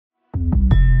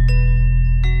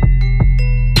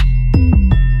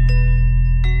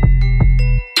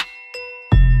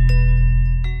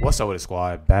What's up with the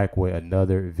squad? Back with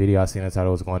another video. I seen that's how it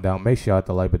was going down. Make sure you hit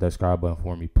the like and subscribe button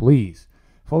for me, please.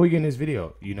 Before we get in this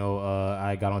video,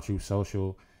 I got on Truth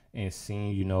Social and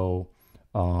seen,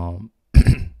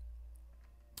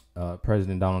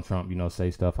 President Donald Trump, say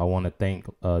stuff. I want to thank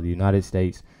the United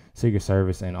States Secret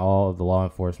Service and all of the law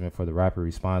enforcement for the rapid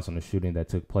response on the shooting that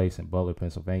took place in Butler,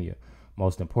 Pennsylvania.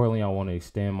 Most importantly, I want to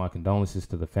extend my condolences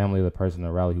to the family of the person in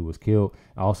the rally who was killed.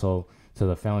 Also, to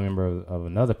the family member of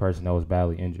another person that was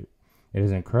badly injured. It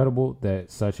is incredible that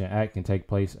such an act can take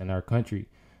place in our country.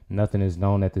 Nothing is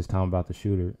known at this time about the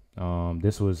shooter.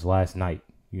 This was last night,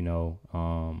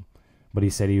 but he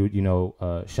said he,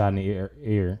 shot in the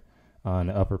ear in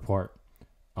the upper part.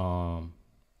 And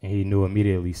he knew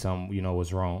immediately something,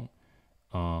 was wrong.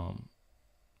 And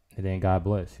then God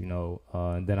bless,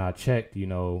 and then I checked,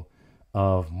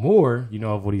 of more,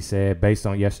 of what he said based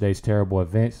on yesterday's terrible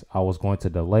events. I was going to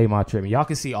delay my trip. And y'all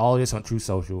can see all of this on Truth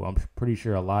Social. I'm pretty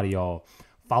sure a lot of y'all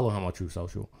follow him on Truth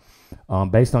Social.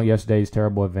 Based on yesterday's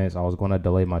terrible events, I was going to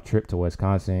delay my trip to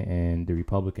Wisconsin and the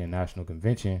Republican National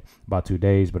Convention about 2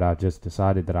 days, but I just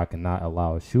decided that I cannot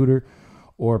allow a shooter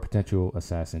or a potential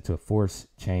assassin to force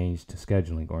change to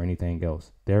scheduling or anything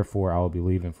else. Therefore, I will be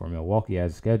leaving for Milwaukee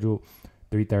as scheduled,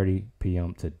 3:30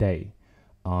 p.m. today.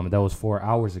 That was 4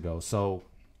 hours ago. So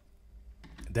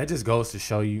that just goes to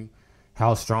show you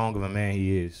how strong of a man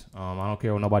he is. I don't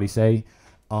care what nobody say.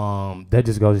 That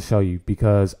just goes to show you,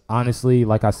 because honestly,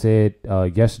 like I said,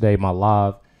 yesterday, my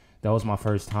live, that was my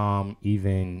first time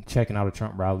even checking out a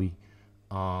Trump rally.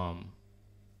 And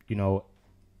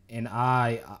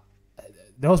that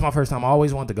was my first time. I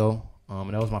always wanted to go.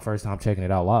 And that was my first time checking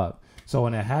it out live. So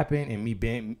when that happened and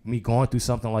me going through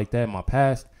something like that in my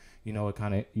past, it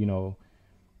kind of,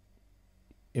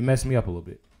 it messed me up a little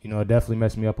bit. It definitely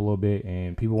messed me up a little bit,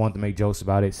 and people wanted to make jokes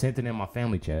about it. Sent it in my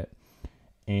family chat,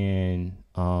 and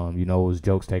it was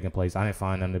jokes taking place. I didn't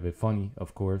find none of it funny,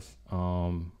 of course.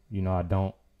 I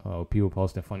don't. People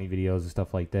posting funny videos and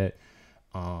stuff like that.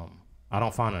 I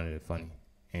don't find none of it funny,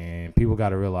 and people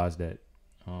got to realize that.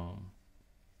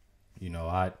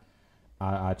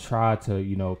 I try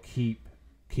to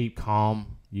keep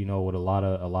calm, with a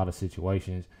lot of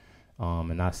situations,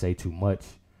 and not say too much.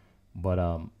 But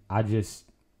I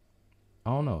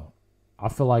don't know. I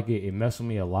feel like it messed with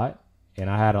me a lot, and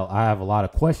I have a lot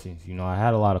of questions. I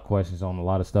had a lot of questions on a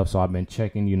lot of stuff, so I've been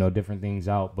checking different things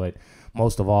out. But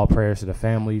most of all, prayers to the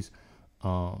families,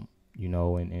 and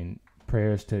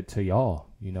prayers to y'all.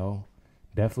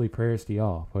 Definitely prayers to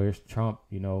y'all. Prayers to Trump.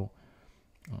 The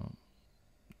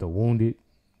wounded.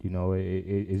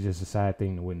 It's just a sad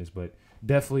thing to witness. But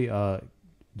definitely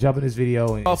jump in this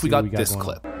video and we got this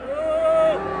clip.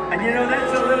 And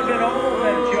that's a little bit old,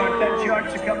 that chart. That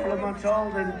chart's a couple of months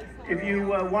old, and if you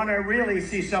want to really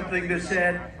see something that's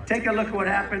said, take a look at what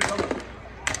happened.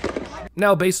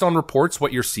 Now, based on reports,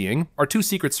 what you're seeing are two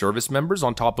Secret Service members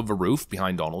on top of a roof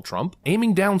behind Donald Trump,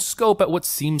 aiming down scope at what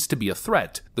seems to be a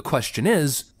threat. The question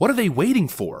is, what are they waiting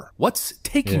for? What's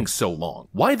taking so long?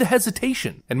 Why the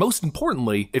hesitation? And most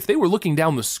importantly, if they were looking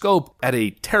down the scope at a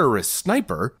terrorist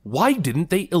sniper, why didn't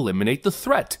they eliminate the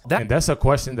threat? And that's a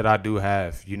question that I do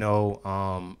have.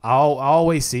 I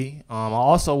always see. I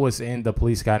also was in the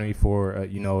police academy for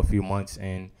a few months,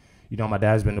 and my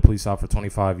dad's been a police officer for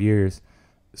 25 years.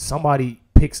 Somebody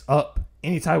picks up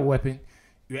any type of weapon,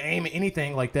 you aim at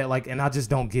anything like that, and I just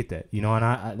don't get that, and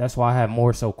I that's why I have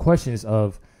more so questions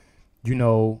of,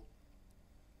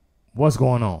 what's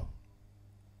going on.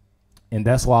 And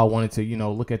that's why I wanted to,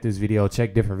 look at this video,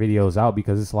 check different videos out,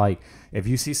 because it's like, if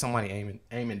you see somebody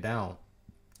aiming down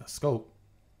a scope,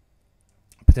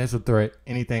 potential threat,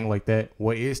 anything like that,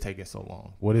 what is taking so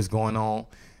long? What is going on?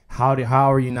 How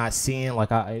are you not seeing?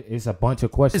 It's a bunch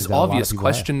of questions. Is obvious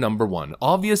question number one.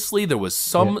 Obviously, there was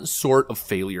some sort of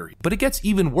failure, but it gets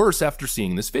even worse after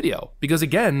seeing this video, because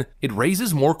again, it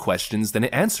raises more questions than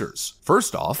it answers.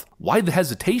 First off, why the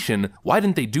hesitation? Why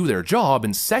didn't they do their job?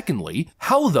 And secondly,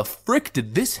 how the frick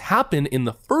did this happen in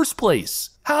the first place?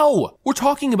 How? We're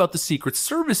talking about the Secret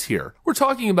Service here. We're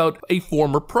talking about a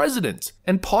former president,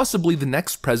 and possibly the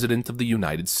next president of the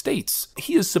United States.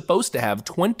 He is supposed to have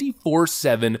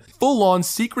 24/7 full-on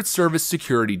Secret Service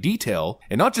security detail,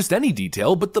 and not just any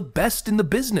detail, but the best in the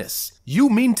business. You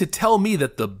mean to tell me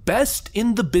that the best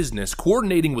in the business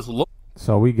coordinating with...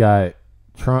 So we got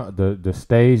Trump, the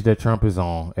stage that Trump is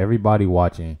on, everybody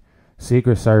watching,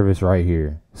 Secret Service right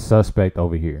here, suspect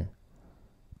over here.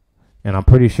 And I'm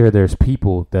pretty sure there's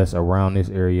people that's around this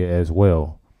area as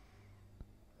well.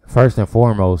 First and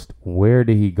foremost, where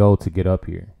did he go to get up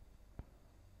here?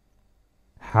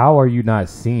 How are you not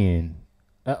seeing?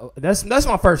 That's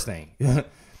my first thing.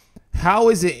 How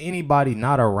is it anybody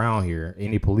not around here?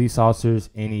 Any police officers?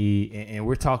 And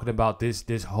we're talking about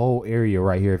this whole area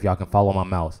right here. If y'all can follow my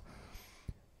mouse,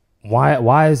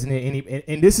 why isn't it any?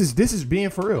 And this is being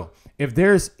for real. If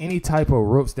there's any type of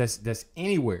roofs that's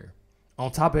anywhere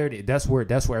on top of everything, that's where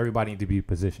everybody needs to be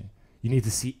positioned. You need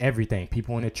to see everything.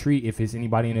 People in a tree. If it's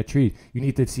anybody in a tree, you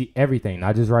need to see everything,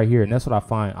 not just right here. And that's what I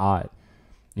find odd.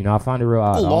 You know, I find it real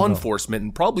odd. Law enforcement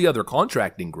and probably other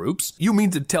contracting groups. You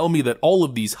mean to tell me that all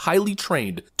of these highly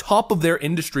trained, top of their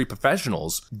industry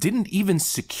professionals didn't even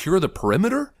secure the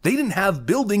perimeter? They didn't have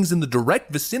buildings in the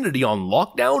direct vicinity on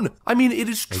lockdown? I mean, it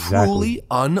is truly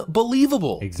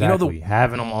unbelievable. Exactly. You know,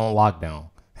 having them on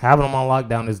lockdown. Having them on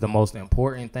lockdown is the most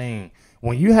important thing.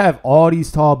 When you have all these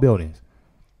tall buildings,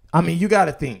 I mean, you got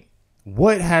to think,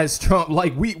 what has Trump,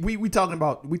 like we talking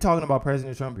about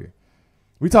President Trump here.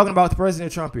 We're talking about the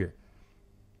President Trump here.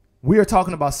 We are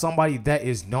talking about somebody that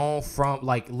is known from,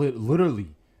 like, literally.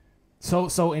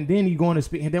 So, and then you go on to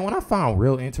speak. And then what I found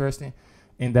real interesting,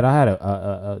 and that I had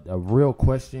a real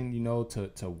question, you know,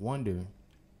 to wonder,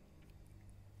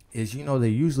 is, you know, they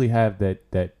usually have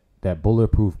that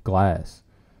bulletproof glass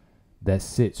that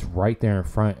sits right there in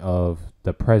front of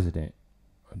the president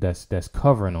that's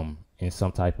covering them in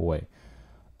some type of way.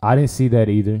 I didn't see that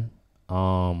either.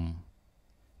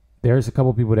 There's a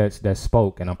couple people that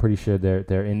spoke, and I'm pretty sure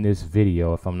they're in this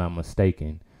video, if I'm not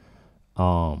mistaken,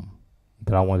 that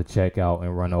I want to check out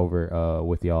and run over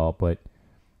with y'all. But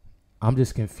I'm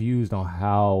just confused on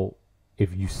how,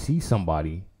 if you see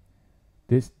somebody,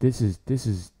 this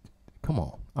is come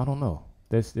on, I don't know.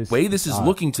 The way this is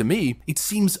looking to me, it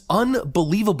seems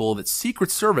unbelievable that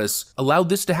Secret Service allowed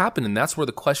this to happen, and that's where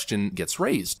the question gets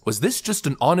raised. Was this just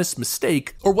an honest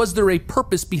mistake, or was there a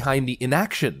purpose behind the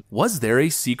inaction? Was there a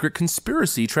secret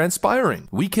conspiracy transpiring?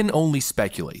 We can only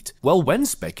speculate. Well, when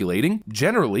speculating,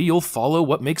 generally you'll follow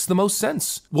what makes the most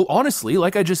sense. Well, honestly,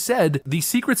 like I just said, the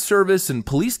Secret Service and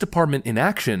police department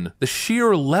inaction, the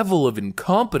sheer level of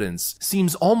incompetence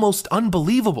seems almost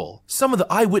unbelievable. Some of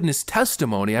the eyewitness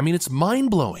testimony, I mean, it's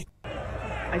mind-blowing.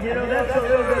 And you know, that's a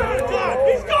little bit.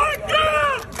 He's going to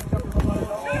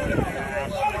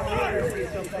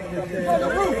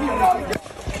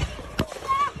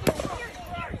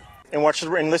and watch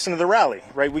and listen to the rally,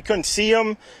 right? We couldn't see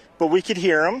him, but we could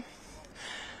hear him.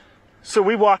 So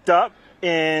we walked up,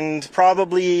 and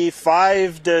probably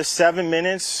 5 to 7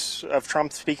 minutes of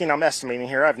Trump speaking. I'm estimating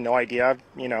here. I have no idea,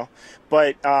 you know.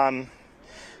 But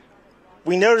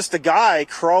we noticed the guy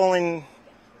crawling,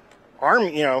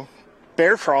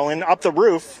 bear crawling up the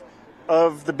roof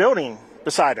of the building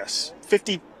beside us,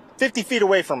 50 feet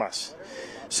away from us.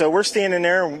 So we're standing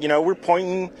there, you know, we're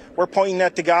pointing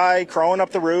at the guy crawling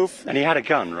up the roof. And he had a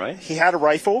gun, right? He had a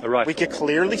rifle. A rifle. We could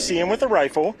clearly see him with a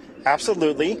rifle.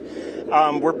 Absolutely.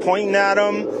 We're pointing at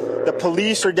him. The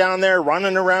police are down there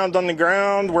running around on the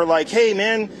ground. We're like, hey,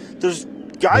 man, there's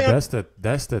guy. That's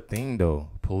the thing, though.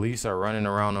 Police are running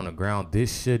around on the ground.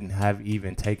 This shouldn't have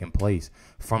even taken place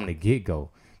from the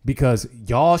get-go, because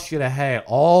y'all should have had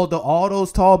all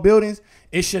those tall buildings.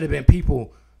 It should have been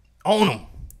people on them.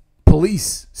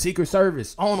 Police, Secret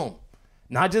Service on them,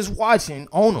 not just watching,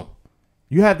 on them.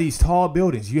 You have these tall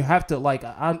buildings. You have to, like,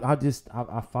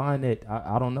 I find it,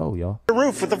 I don't know, y'all. The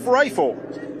roof with a rifle,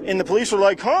 and the police were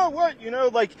like, huh, what? You know,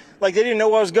 like they didn't know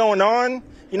what was going on.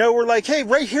 You know, we're like, hey,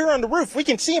 right here on the roof, we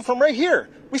can see him from right here.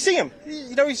 We see him.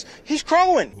 You know, he's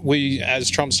crawling. As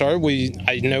Trump started,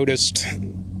 I noticed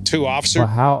 2 officers. But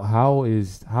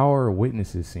how are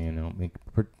witnesses seeing him?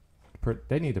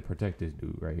 They need to protect this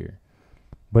dude right here.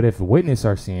 But if witnesses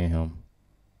are seeing him,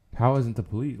 how isn't the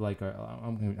police? Like,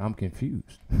 I'm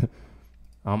confused.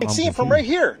 We can see him from right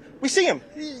here. We see him.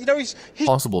 You know, he's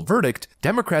possible verdict.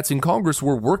 Democrats in Congress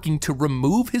were working to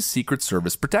remove his Secret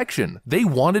Service protection. They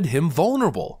wanted him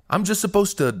vulnerable. I'm just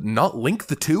supposed to not link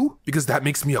the two? Because that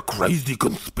makes me a crazy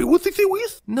conspiracy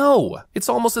theorist? No, it's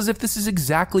almost as if this is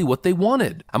exactly what they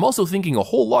wanted. I'm also thinking a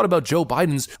whole lot about Joe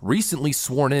Biden's recently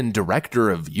sworn in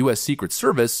director of U.S. Secret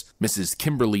Service, Mrs.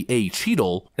 Kimberly A.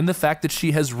 Cheadle, and the fact that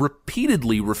she has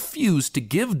repeatedly refused to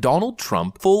give Donald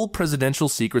Trump full presidential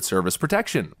Secret Service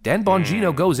protection. Dan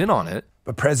Bongino goes in on it.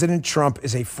 But President Trump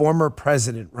is a former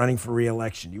president running for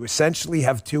re-election. You essentially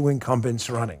have 2 incumbents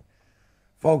running.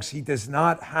 Folks, he does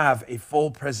not have a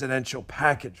full presidential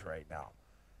package right now.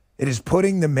 It is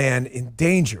putting the man in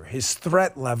danger. His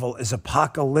threat level is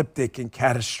apocalyptic and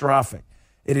catastrophic.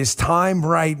 It is time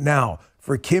right now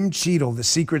for Kim Cheadle, the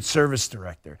Secret Service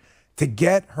director, to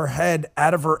get her head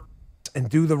out of her and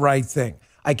do the right thing.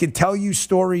 I could tell you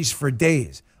stories for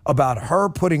days about her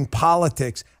putting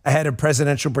politics ahead of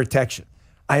presidential protection.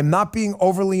 I am not being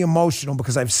overly emotional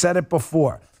because I've said it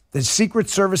before. The Secret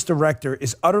Service director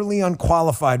is utterly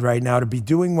unqualified right now to be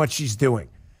doing what she's doing.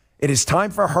 It is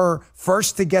time for her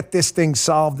first to get this thing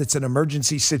solved. It's an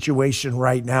emergency situation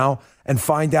right now, and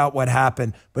find out what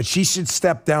happened. But she should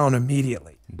step down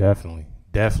immediately. Definitely.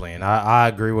 And I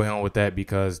agree with him with that,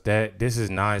 because this is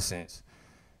nonsense.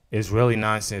 It's really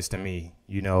nonsense to me,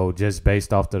 just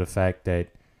based off to the fact that,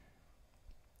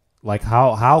 like,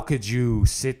 how could you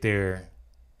sit there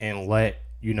and let,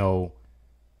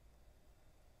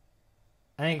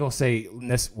 I ain't gonna say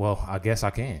this. Well, I guess I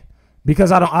can,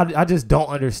 because I just don't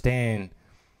understand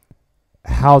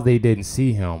how they didn't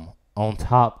see him on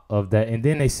top of that. And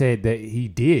then they said that he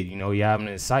did. He had him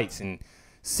in his sights and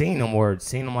seen him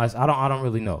last. I don't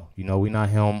really know. We not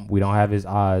him. We don't have his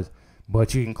eyes,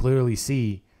 but you can clearly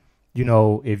see.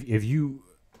 If you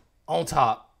on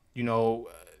top,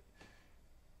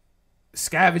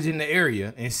 scavenging the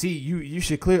area and see you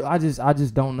should clear. I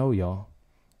just don't know, y'all.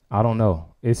 I don't know.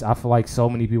 I feel like so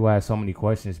many people have so many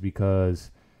questions,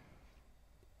 because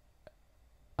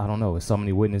I don't know. It's so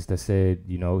many witnesses that said,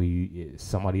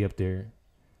 somebody up there,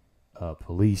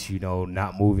 police,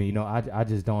 not moving. I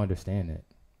just don't understand it.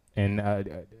 And I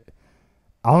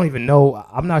don't even know.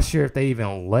 I'm not sure if they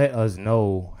even let us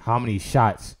know how many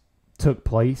shots took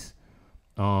place.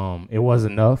 It was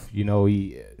enough,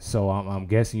 so I'm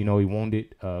guessing, he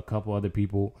wounded a couple other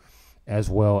people, as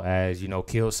well as,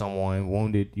 killed someone,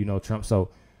 wounded, Trump. So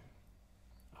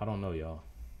I don't know, y'all.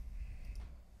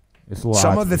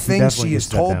 Some of the things she has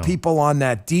told people on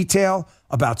that detail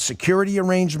about security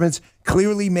arrangements,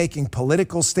 clearly making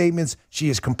political statements, she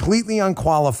is completely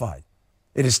unqualified.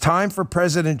 It is time for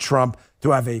President Trump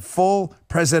to have a full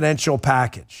presidential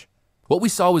package. What we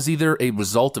saw was either a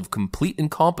result of complete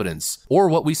incompetence, or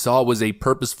what we saw was a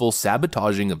purposeful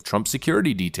sabotaging of Trump's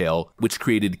security detail, which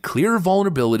created clear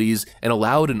vulnerabilities and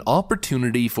allowed an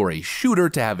opportunity for a shooter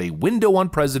to have a window on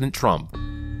President Trump.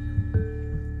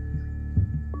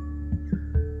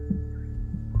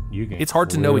 It's hard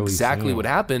to know exactly what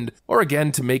happened, or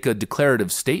again, to make a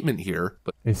declarative statement here.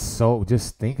 But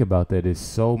just think about that. There's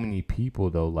so many people,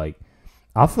 though. Like,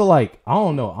 I feel like, I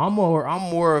don't know. I'm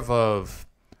more of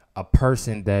a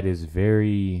person that is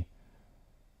very,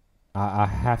 I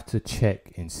have to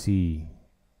check and see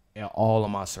all of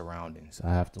my surroundings. I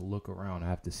have to look around. I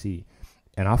have to see.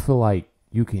 And I feel like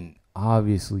you can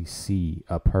obviously see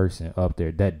a person up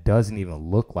there that doesn't even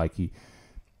look like he.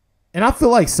 And I feel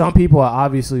like some people are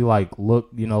obviously like, look,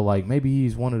 like maybe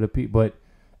he's one of the people. But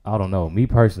I don't know. Me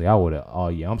personally, I would have, oh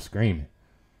yeah, I'm screaming.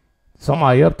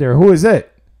 Somebody up there. Who is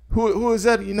that? Who is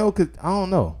that? Because I don't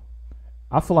know.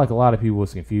 I feel like a lot of people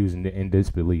was confused in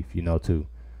disbelief, too.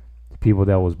 People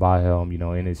that was by him,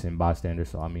 innocent bystanders.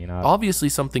 So, obviously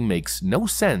something makes no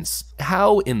sense.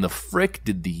 How in the frick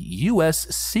did the U.S.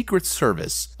 Secret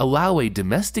Service allow a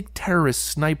domestic terrorist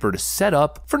sniper to set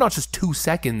up for not just 2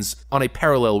 seconds on a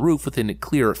parallel roof within a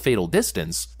clear fatal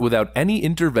distance without any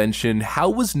intervention? How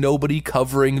was nobody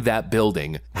covering that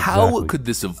building? Exactly. How could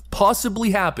this have possibly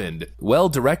happened? Well,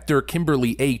 director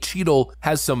Kimberly A. Cheadle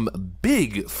has some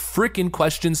big frickin'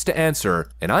 questions to answer,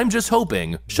 and I'm just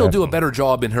hoping she'll do a better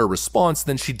job in her response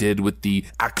than she did with the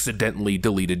accidentally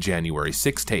deleted January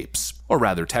 6 tapes, or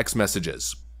rather text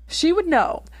messages. She would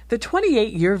know. The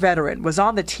 28-year veteran was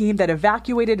on the team that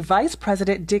evacuated Vice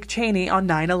President Dick Cheney on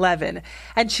 9/11,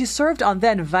 and she served on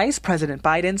then Vice President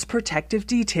Biden's protective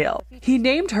detail. He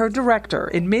named her director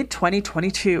in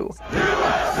mid-2022.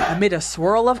 Amid a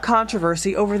swirl of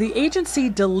controversy over the agency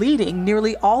deleting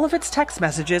nearly all of its text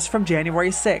messages from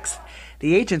January 6th.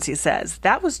 The agency says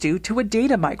that was due to a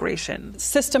data migration.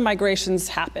 System migrations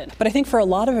happen, but I think for a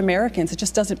lot of Americans, it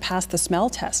just doesn't pass the smell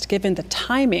test, given the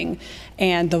timing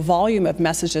and the volume of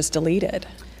messages deleted.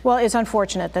 Well, it's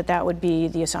unfortunate that would be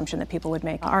the assumption that people would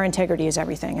make. Our integrity is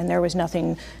everything, and there was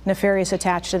nothing nefarious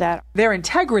attached to that. Their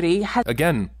integrity has...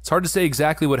 Again, it's hard to say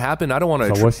exactly what happened. I don't want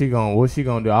to... So what's she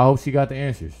going to do? I hope she got the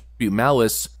answers.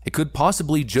 Malice, it could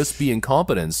possibly just be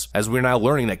incompetence, as we're now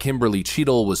learning that Kimberly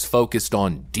Cheadle was focused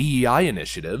on DEI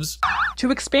initiatives.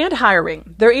 To expand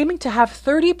hiring, they're aiming to have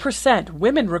 30%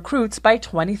 women recruits by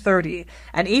 2030,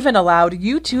 and even allowed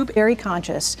YouTube. Very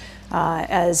conscious,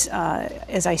 as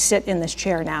I sit in this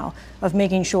chair now, of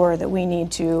making sure that we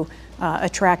need to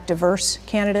attract diverse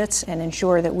candidates and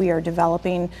ensure that we are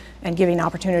developing and giving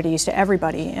opportunities to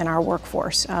everybody in our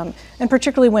workforce, and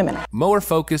particularly women. More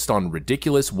focused on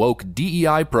ridiculous woke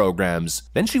DEI programs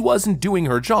than she wasn't doing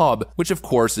her job, which of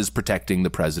course is protecting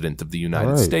the President of the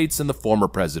United States and the former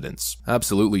presidents.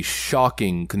 Absolutely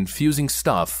shocking, confusing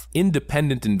stuff.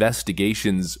 Independent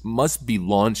investigations must be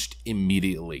launched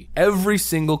immediately. Every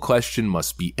single question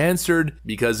must be answered,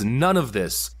 because none of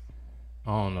this...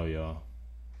 I don't know, y'all.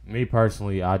 Me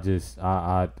personally, I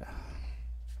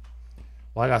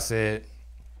like I said,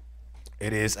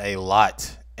 it is a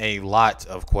lot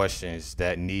of questions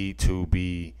that need to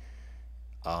be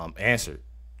answered,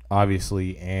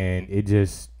 obviously, and it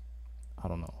just, I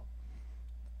don't know.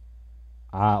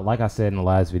 Like I said in the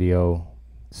last video,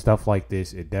 stuff like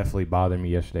this, it definitely bothered me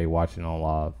yesterday watching on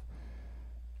live.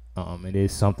 It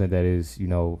is something that is, you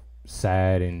know,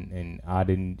 sad, and I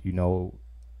didn't, you know,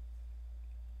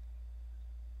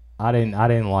 I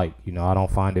didn't like, you know, I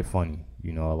don't find it funny.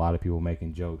 You know, a lot of people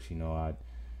making jokes. You know, I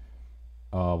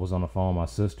was on the phone with my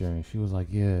sister, and she was like,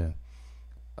 yeah,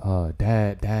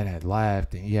 dad had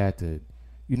laughed, and he had to,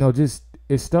 you know, just,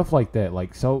 it's stuff like that.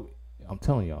 Like, so I'm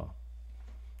telling y'all,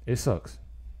 it sucks.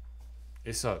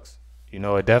 It sucks. You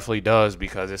know, it definitely does,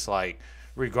 because it's like,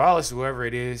 regardless of whoever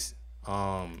it is,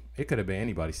 it could have been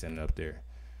anybody standing up there.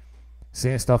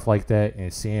 Seeing stuff like that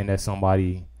and seeing that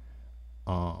somebody,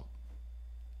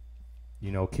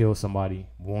 you know, killed somebody,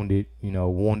 wounded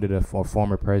a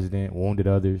former president, wounded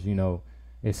others, you know,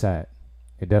 it's sad.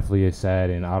 It definitely is sad,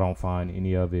 and I don't find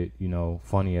any of it, you know,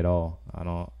 funny at all. I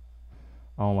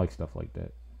don't like stuff like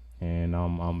that. And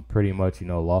I'm pretty much, you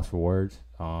know, lost for words.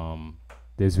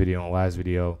 This video and last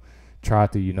video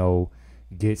tried to, you know,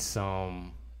 get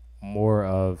some more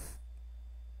of,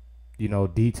 you know,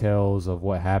 details of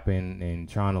what happened, and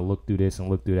trying to look through this and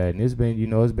look through that. And it's been, you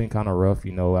know, it's been kind of rough.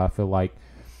 You know, I feel like,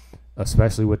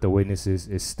 especially with the witnesses,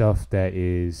 it's stuff that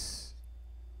is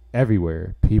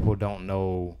everywhere. People don't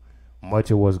know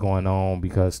much of what's going on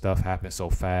because stuff happens so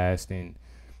fast, and,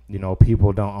 you know,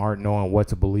 people aren't knowing what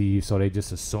to believe, so they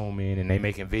just assuming, and they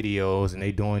making videos, and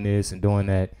they doing this and doing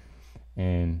that.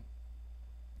 And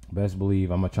best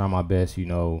believe I'm gonna try my best. You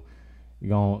know,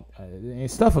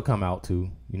 and stuff will come out too.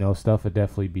 You know, stuff will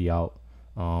definitely be out.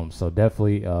 So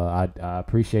definitely, I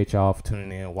appreciate y'all for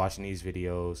tuning in, watching these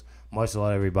videos. Much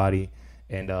love, everybody.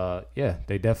 And yeah,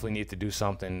 they definitely need to do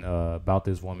something about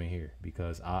this woman here,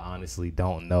 because I honestly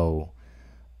don't know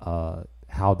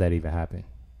how that even happened.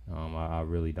 I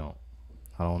really don't.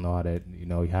 I don't know how that, you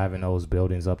know, having those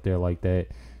buildings up there like that,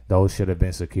 those should have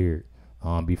been secured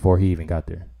before he even got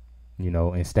there, you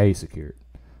know, and stay secured.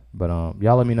 But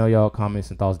y'all let me know y'all comments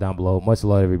and thoughts down below. Much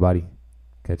love, everybody.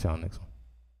 Catch y'all next one.